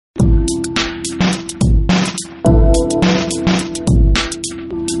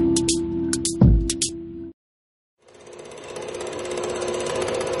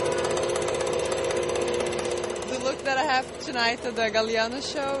for the Galliano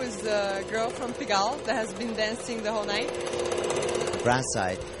show is the girl from Pigalle that has been dancing the whole night.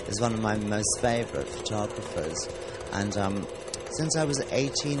 Brassai is one of my most favourite photographers, and since I was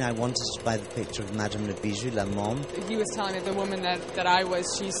 18, I wanted to buy the picture of Madame le Bijou, La Môme. He was telling me the woman that I was,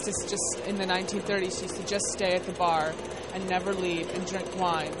 she used to just, in the 1930s, she used to just stay at the bar and never leave and drink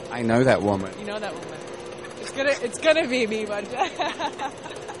wine. I know that woman. You know that woman. It's gonna be me, but...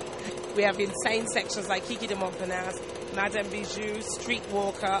 We have insane sections like Kiki de Montparnasse, Madame Bijou,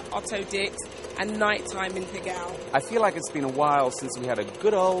 Streetwalker, Otto Dix, and Nighttime in Pigalle. I feel like it's been a while since we had a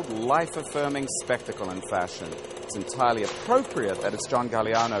good old life-affirming spectacle in fashion. It's entirely appropriate that it's John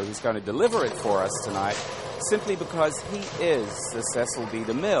Galliano who's going to deliver it for us tonight, simply because he is the Cecil B.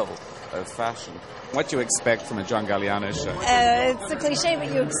 DeMille of fashion. What do you expect from a John Galliano show? It's a cliche,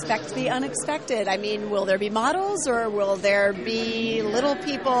 but you expect the unexpected. I mean, will there be models, or will there be little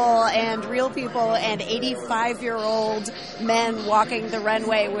people and real people and 85-year-old men walking the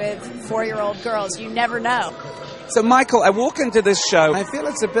runway with 4-year-old girls? You never know. So, Michael, I walk into this show, I feel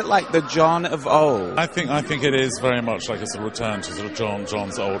it's a bit like the John of old. I think it is very much like a sort of return to sort of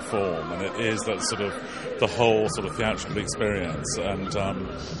John's old form, and it is that sort of the whole sort of theatrical experience. And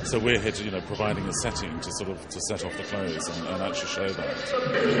so we're here to, providing a setting to sort of to set off the clothes and actually show that.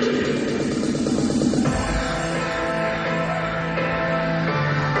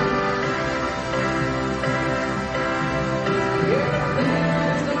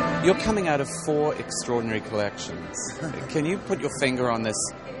 You're coming out of 4 extraordinary collections. Can you put your finger on this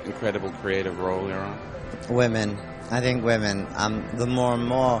incredible creative role you're on? Women. I think women. The more and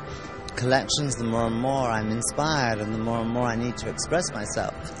more collections, the more and more I'm inspired, and the more and more I need to express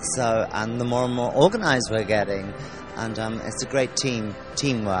myself. So, and the more organized we're getting. And it's a great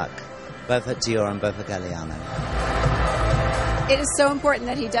teamwork, both at Dior and both at Galliano. It is so important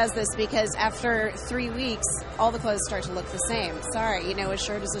that he does this, because after 3 weeks, all the clothes start to look the same. Sorry, a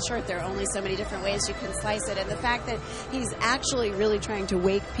shirt is a shirt. There are only so many different ways you can slice it. And the fact that he's actually really trying to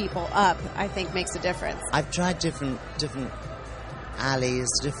wake people up, I think, makes a difference. I've tried different alleys,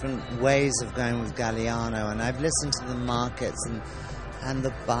 different ways of going with Galliano, and I've listened to the markets and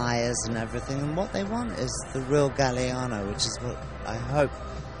the buyers and everything, and what they want is the real Galliano, which is what I hope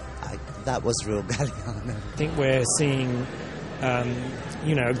that was real Galliano. I think we're seeing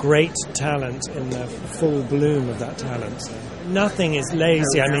great talent in the full bloom of that talent. Nothing is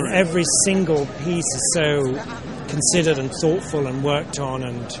lazy. I mean, every single piece is so considered and thoughtful and worked on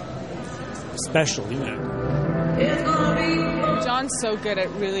and special, John's so good at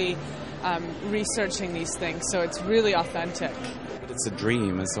really researching these things, so it's really authentic. But it's a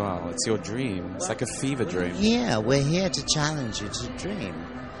dream as well. It's your dream. It's like a fever dream. Yeah, we're here to challenge you to dream.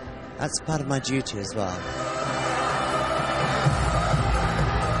 That's part of my duty as well.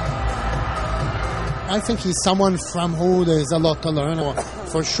 I think he's someone from who there's a lot to learn.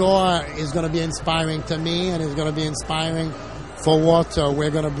 For sure, he's going to be inspiring to me, and he's going to be inspiring for what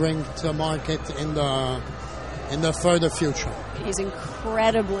we're going to bring to market in the further future. He's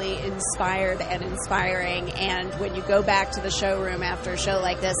incredibly inspired and inspiring, and when you go back to the showroom after a show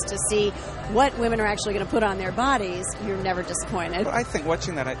like this to see what women are actually going to put on their bodies, you're never disappointed. But I think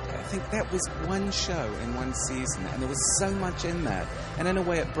watching that, I think that was one show in one season, and there was so much in that. And in a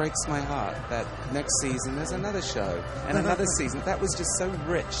way, it breaks my heart that next season there's another show and another season. That was just so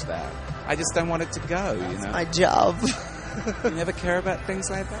rich that I just don't want it to go, That's my job. You never care about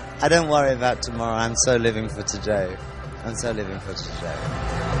things like that? I don't worry about tomorrow. I'm so living for today. I'm so living for today.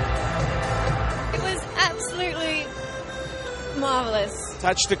 It was absolutely marvellous.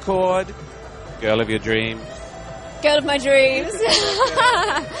 Touched a chord. Girl of your dream. Girl of my dreams.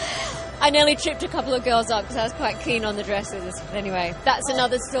 I nearly tripped a couple of girls up because I was quite keen on the dresses. But anyway, that's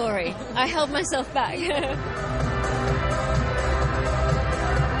another story. I held myself back.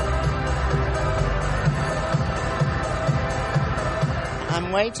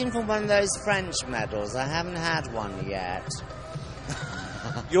 I'm waiting for one of those French medals. I haven't had one yet.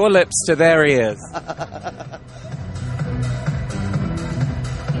 Your lips to their ears.